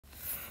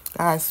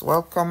Guys,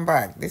 welcome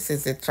back. This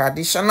is the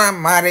traditional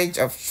marriage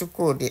of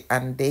Chukwudi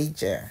and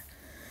Deja.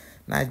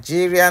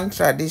 Nigerian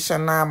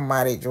traditional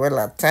marriage, well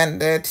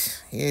attended.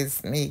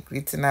 Here's me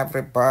greeting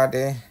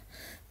everybody.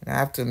 You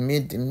have to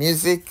meet the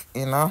music.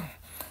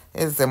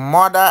 It's the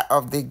mother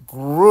of the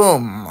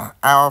groom,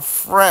 our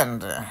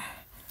friend.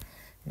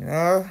 You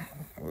know,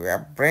 we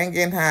are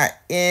bringing her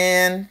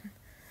in.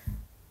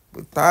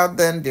 Without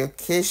them, the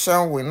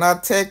occasion will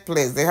not take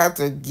place. They have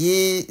to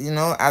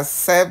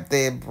accept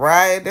the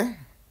bride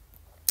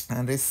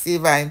and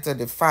receive her into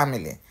the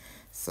family.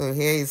 So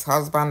here is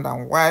husband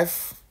and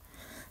wife,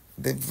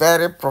 the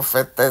very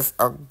prophetess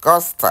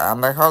Augusta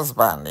and the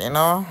husband.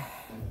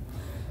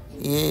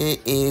 He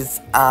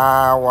is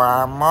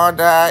our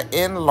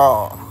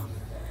mother-in-law,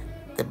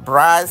 the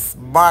bride's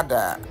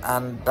mother,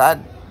 and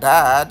that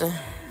dad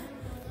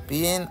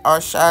being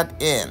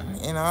ushered in.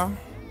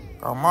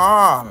 Come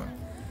on.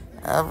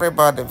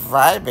 Everybody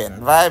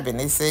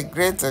vibing. It's a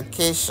great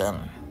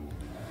occasion.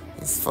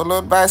 It's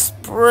followed by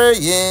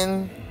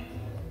spraying.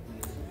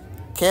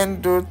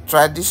 Can't do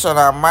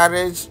traditional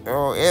marriage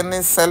or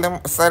any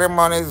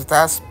ceremonies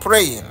without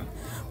spraying.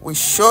 We're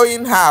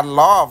showing her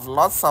love,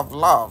 lots of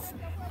love.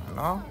 You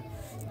know.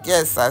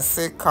 Yes, I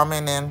see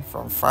coming in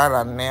from far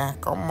and near.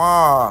 Come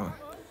on.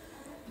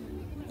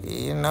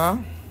 You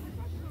know.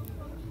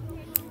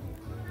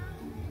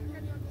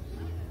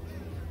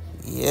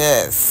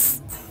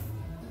 Yes.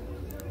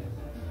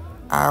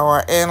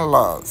 Our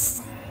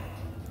in-laws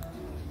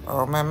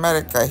from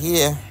America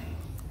here.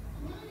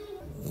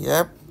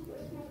 Yep.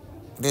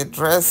 They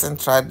dress in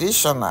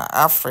traditional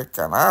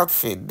African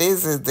outfit.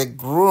 This is the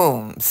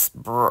groom's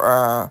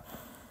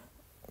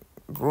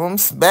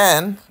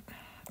band.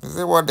 Is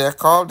it what they're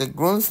called? The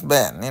groom's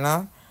band,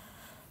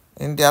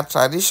 in their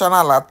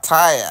traditional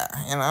attire,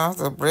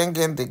 to bring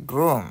in the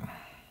groom.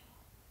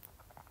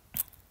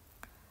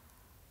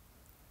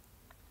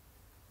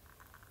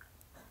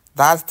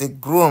 That's the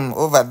groom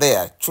over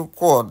there,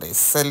 Chukwu. They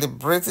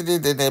celebrated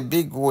it in a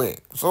big way.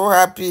 So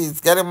happy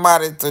he's getting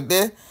married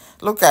today.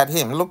 Look at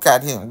him. Look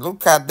at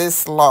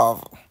this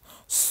love.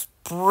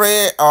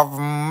 Spray of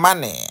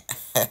money.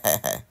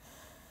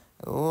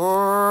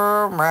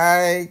 Oh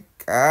my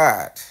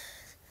God.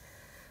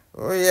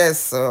 Oh yes,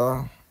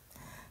 so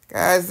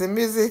guys, the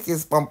music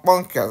is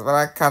pomponkious, but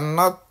I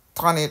cannot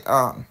turn it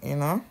on.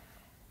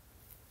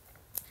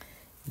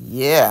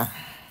 Yeah.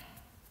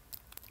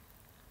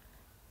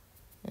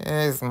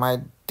 Here's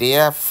my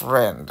dear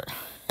friend,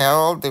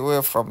 all the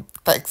way from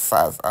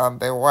Texas, and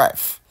the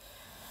wife.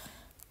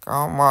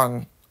 Come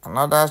on,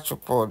 another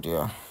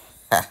Chukwudi.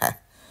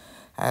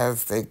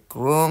 As the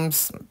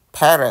groom's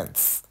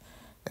parents,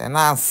 they're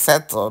now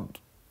settled,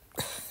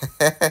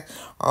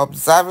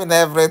 observing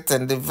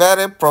everything. The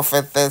very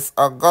prophetess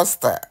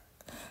Augusta,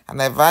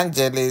 an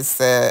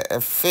evangelist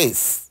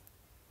face.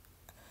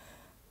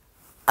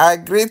 I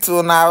greet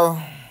you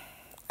now.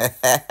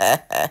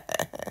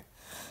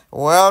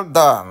 Well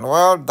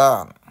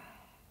done.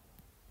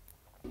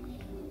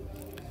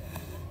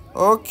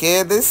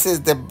 Okay, this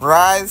is the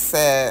bride's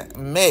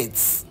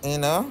mates,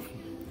 in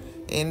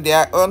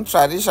their own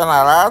traditional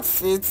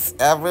outfits.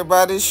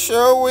 Everybody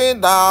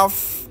showing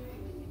off.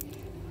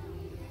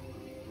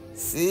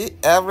 See,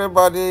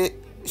 everybody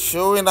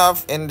showing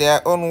off in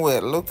their own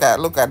way. Look at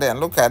them.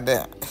 Look at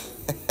them.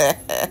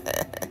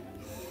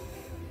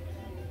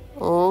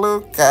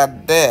 Look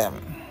at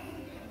them.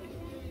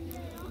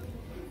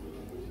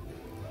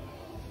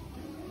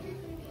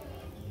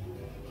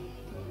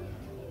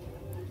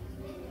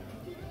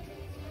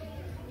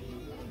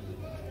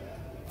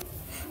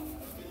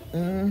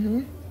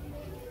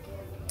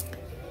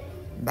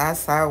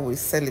 That's how we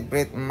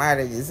celebrate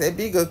marriage. It's a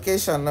big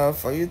occasion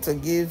for you to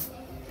give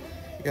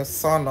your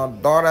son or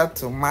daughter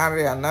to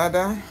marry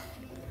another.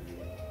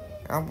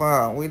 Come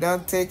on, we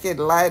don't take it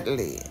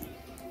lightly.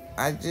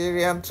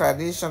 Nigerian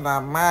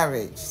traditional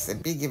marriage is a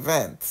big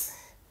event.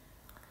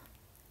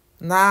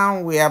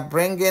 Now we are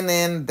bringing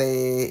in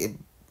the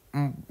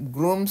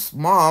groom's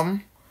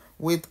mom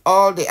with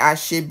all the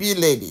Ashebi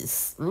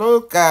ladies.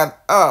 Look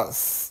at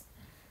us.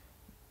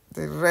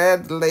 The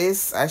red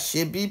lace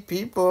Ashebi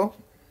people.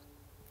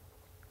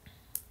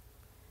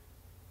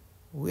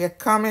 We are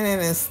coming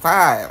in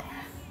style.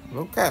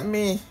 Look at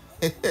me.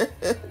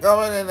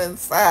 Coming in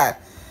style.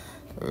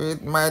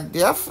 With my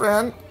dear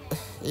friend,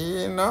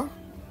 we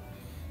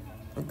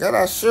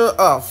gotta show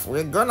off.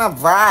 We're gonna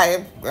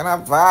vibe.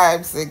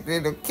 It's a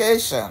great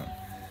occasion.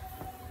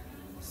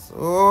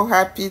 So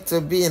happy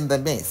to be in the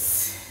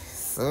midst.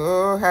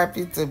 So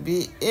happy to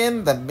be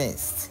in the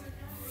midst.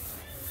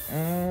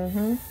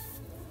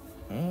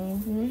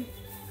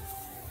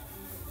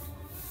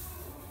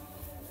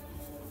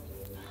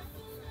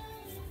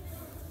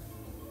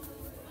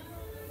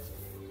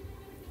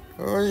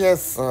 Oh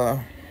yes,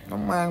 sir.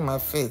 Don't mind my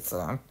face,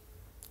 sir.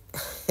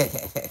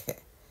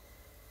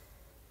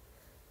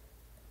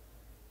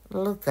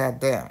 Look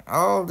at them.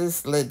 All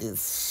these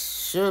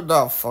ladies showed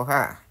off for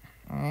her.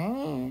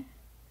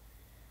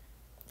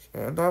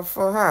 Showed off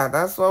for her.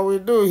 That's what we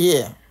do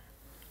here.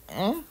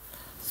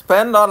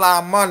 Spend all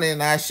our money in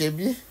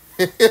Ashebi.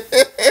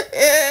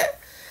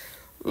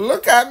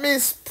 Look at me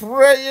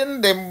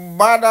spraying the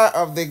mother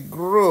of the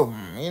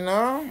groom, you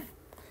know.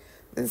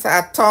 This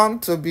are turn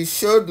to be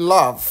showed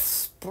love.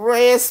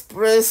 Spray,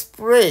 spray,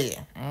 spray.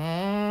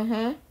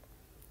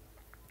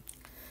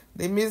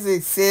 The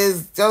music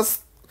says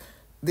just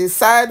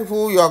decide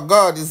who your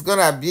God is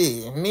gonna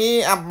be.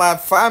 Me and my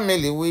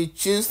family, we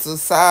choose to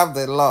serve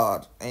the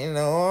Lord, you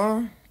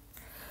know.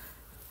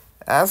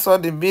 That's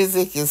what the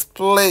music is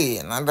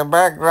playing on the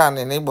background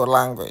in Igbo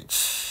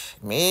language.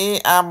 Me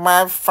and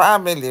my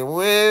family,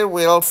 we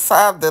will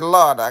serve the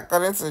Lord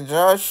according to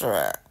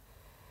Joshua.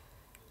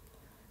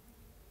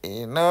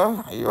 You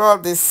know, you all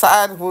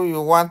decide who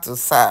you want to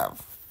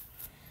serve.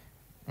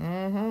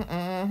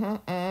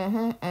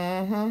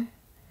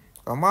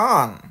 Come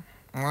on.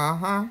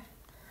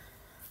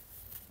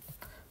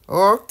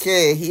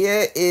 Okay,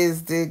 here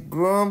is the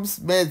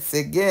groomsmaids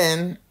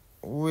again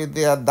with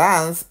their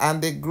dance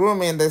and the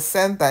groom in the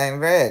center in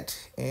red,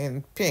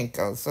 in pink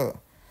also,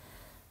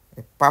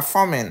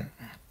 performing.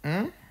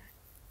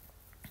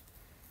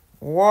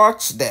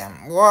 Watch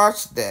them,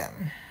 watch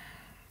them.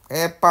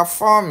 They're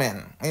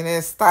performing in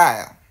a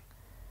style.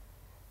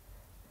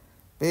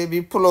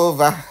 Baby, pull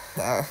over.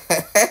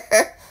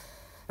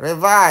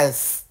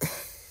 Revise.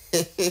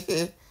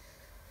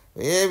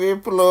 Baby,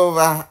 pull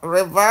over.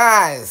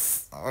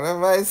 Revise.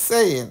 Whatever he's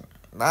saying,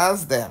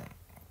 that's them.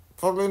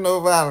 Pulling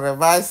over and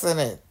revising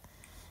it.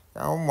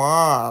 Come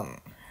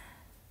on.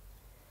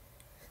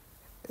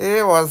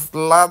 It was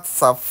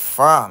lots of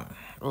fun.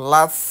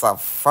 Lots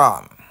of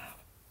fun.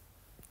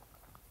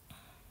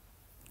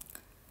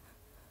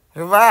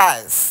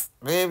 Revise.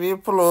 Baby,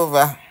 pull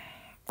over.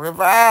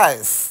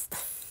 Revise.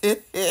 Is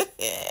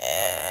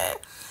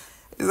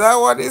that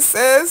what it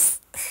says?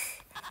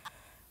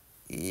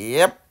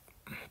 Yep.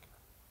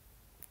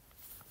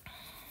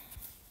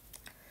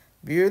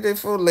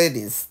 Beautiful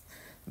ladies.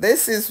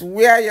 This is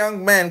where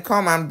young men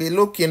come and be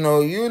looking.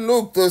 Oh, you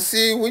look to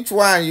see which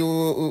one you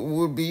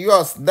will be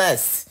yours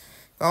next.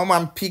 Come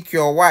and pick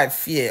your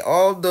wife here.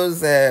 All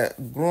those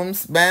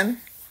groomsmen,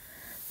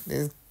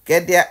 they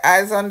get their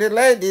eyes on the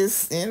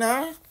ladies, you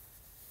know.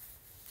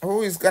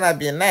 Who is gonna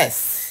be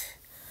next?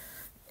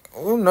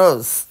 Who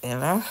knows, you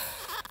know?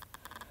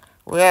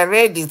 We are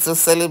ready to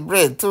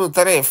celebrate 2,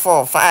 3,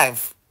 4,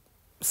 5,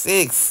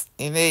 6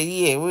 in a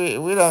year.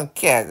 We don't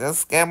care.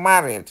 Just get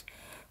married.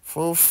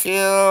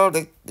 Fulfill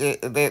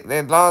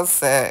the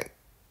Lord's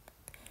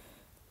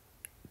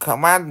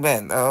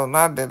commandment. Oh,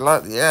 not the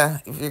Lord. Yeah,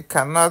 if you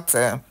cannot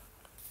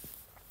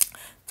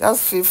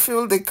just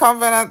fulfill the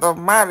covenant of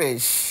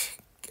marriage.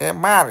 Get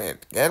married.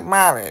 Get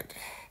married.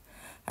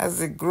 As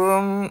the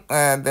groom's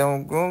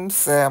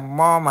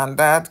mom and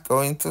dad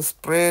going to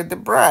spray the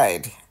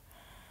bride.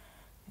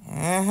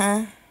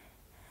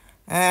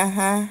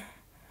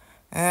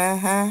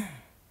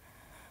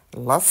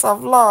 Lots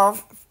of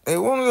love. They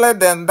won't let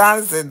them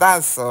dance the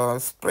dance, so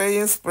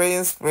spraying,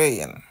 spraying,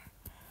 spraying.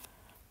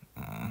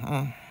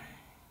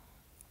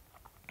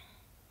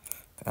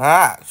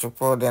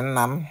 Chupo den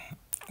nam.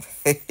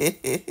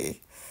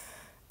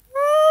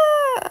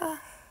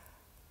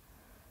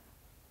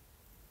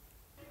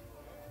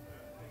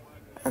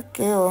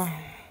 Okay, well,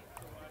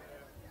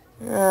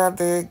 yeah,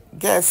 the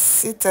guests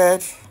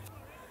seated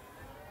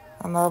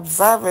and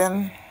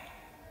observing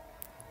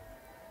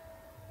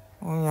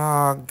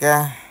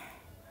Unyoga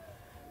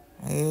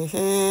in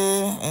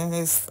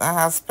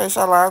her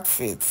special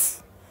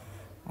outfits.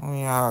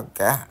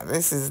 Unyoga.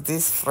 This is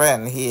this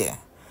friend here.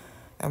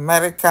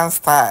 American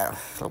style.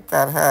 Look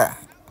at her.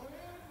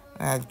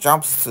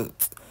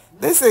 Jumpsuit.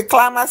 This is the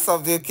climax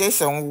of the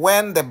occasion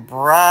when the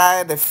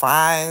bride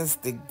finds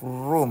the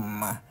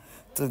groom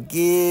to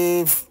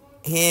give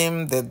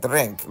him the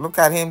drink. Look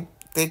at him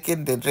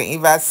taking the drink.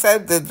 If I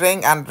said the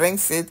drink and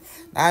drinks it,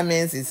 that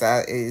means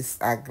it's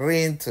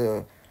agreeing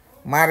to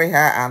marry her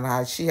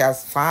and she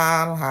has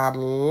found her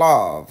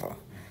love.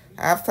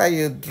 After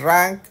you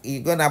drank,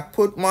 you're going to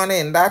put money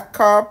in that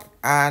cup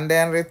and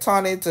then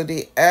return it to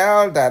the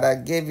elder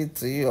that gave it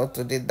to you or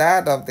to the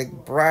dad of the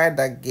bride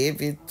that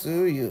gave it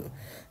to you.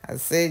 I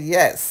said,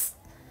 yes,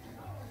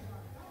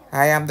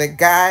 I am the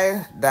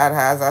guy that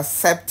has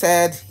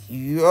accepted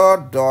your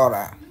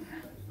daughter.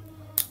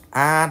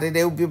 And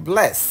they will be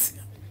blessed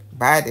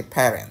by the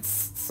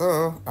parents.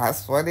 So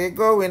that's where they're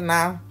going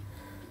now.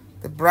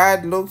 The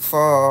bride looked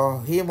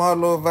for him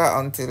all over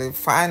until he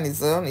finds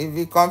his own. If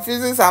he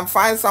confuses and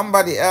finds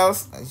somebody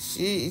else,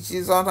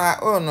 she's on her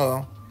own.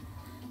 Oh.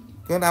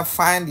 Gonna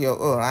find your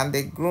own. And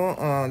the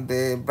groom,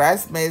 the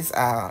bridesmaids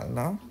are, you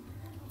know,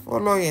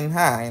 following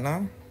her, you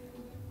know.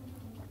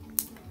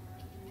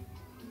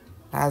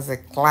 That's the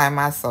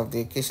climax of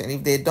the occasion.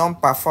 If they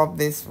don't perform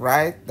this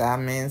right, that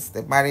means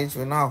the marriage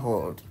will not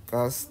hold.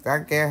 Because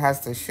that girl has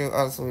to show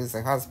us who is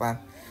the husband.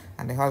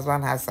 And the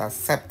husband has to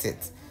accept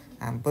it.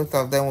 And both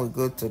of them will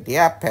go to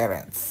their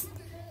parents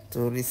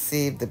to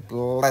receive the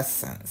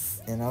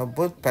blessings. You know,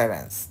 both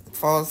parents.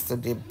 First to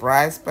the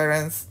bride's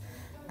parents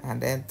and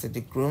then to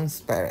the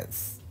groom's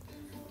parents.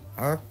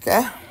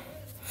 Okay.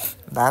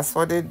 That's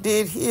what they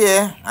did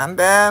here. And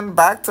then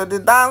back to the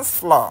dance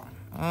floor.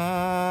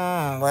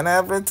 When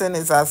everything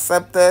is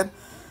accepted,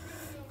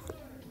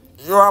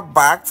 you are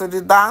back to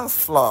the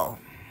dance floor.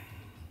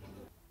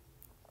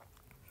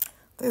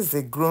 This is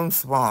the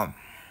groom's mom,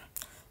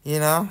 you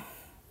know,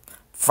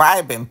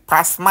 vibing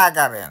past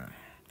margarine.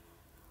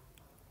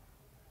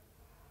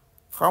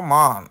 Come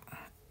on.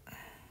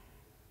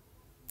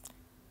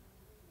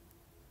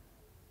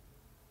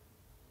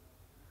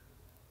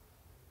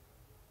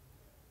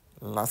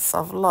 Lots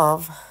of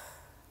love.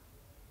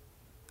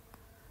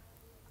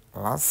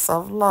 Lots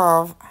of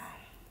love.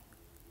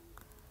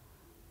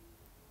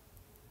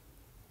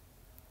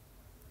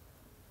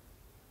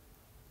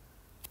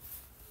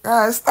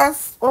 Guys,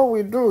 that's what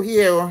we do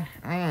here.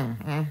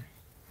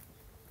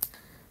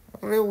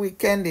 Every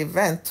weekend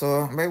event,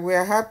 too. But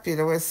we're happy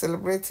that we're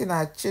celebrating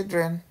our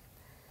children,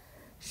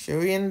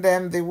 showing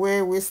them the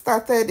way we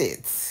started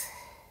it.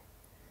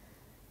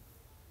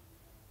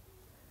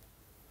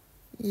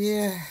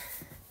 Yeah,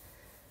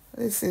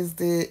 this is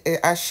the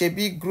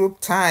Ashebi group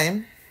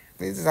time.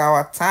 This is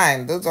our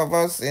time. Those of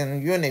us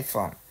in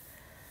uniform,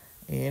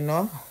 you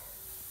know,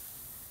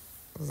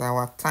 this is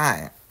our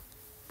time.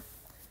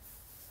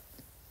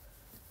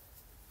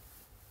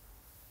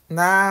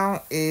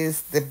 Now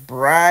is the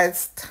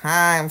bride's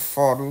time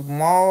for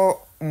more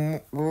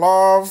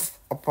love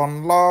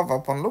upon love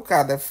upon. Look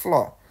at the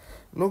floor.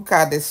 Look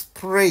at the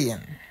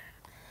spraying.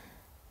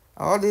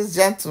 All these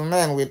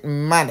gentlemen with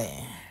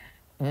money.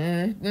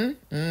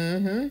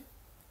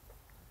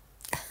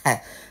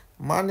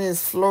 Money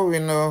is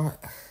flowing. Oh,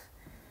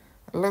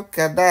 look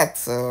at that.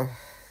 So,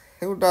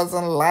 who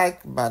doesn't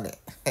like money?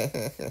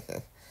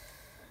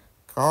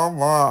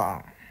 Come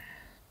on.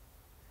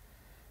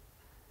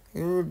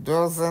 Who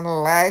doesn't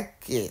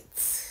like it?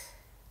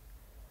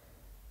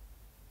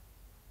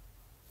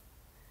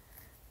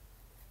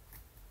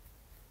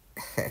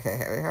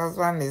 The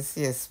husband is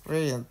here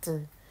spraying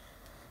too.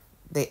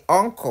 The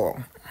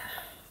uncle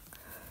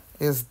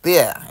is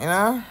there, you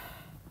know.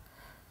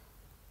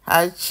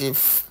 High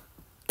Chief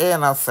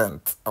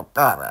Innocent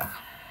Okara.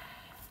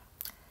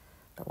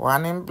 The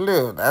one in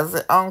blue, that's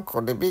the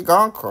uncle, the big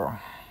uncle.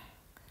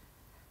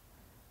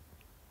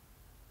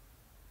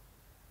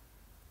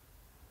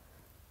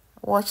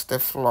 Watch the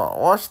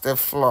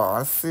floor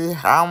and see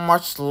how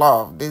much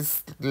love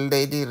this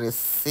lady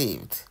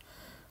received.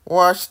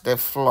 Watch the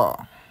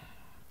floor.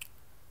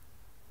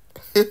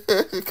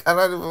 You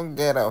cannot even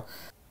get up.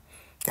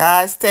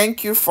 Guys,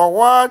 thank you for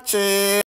watching.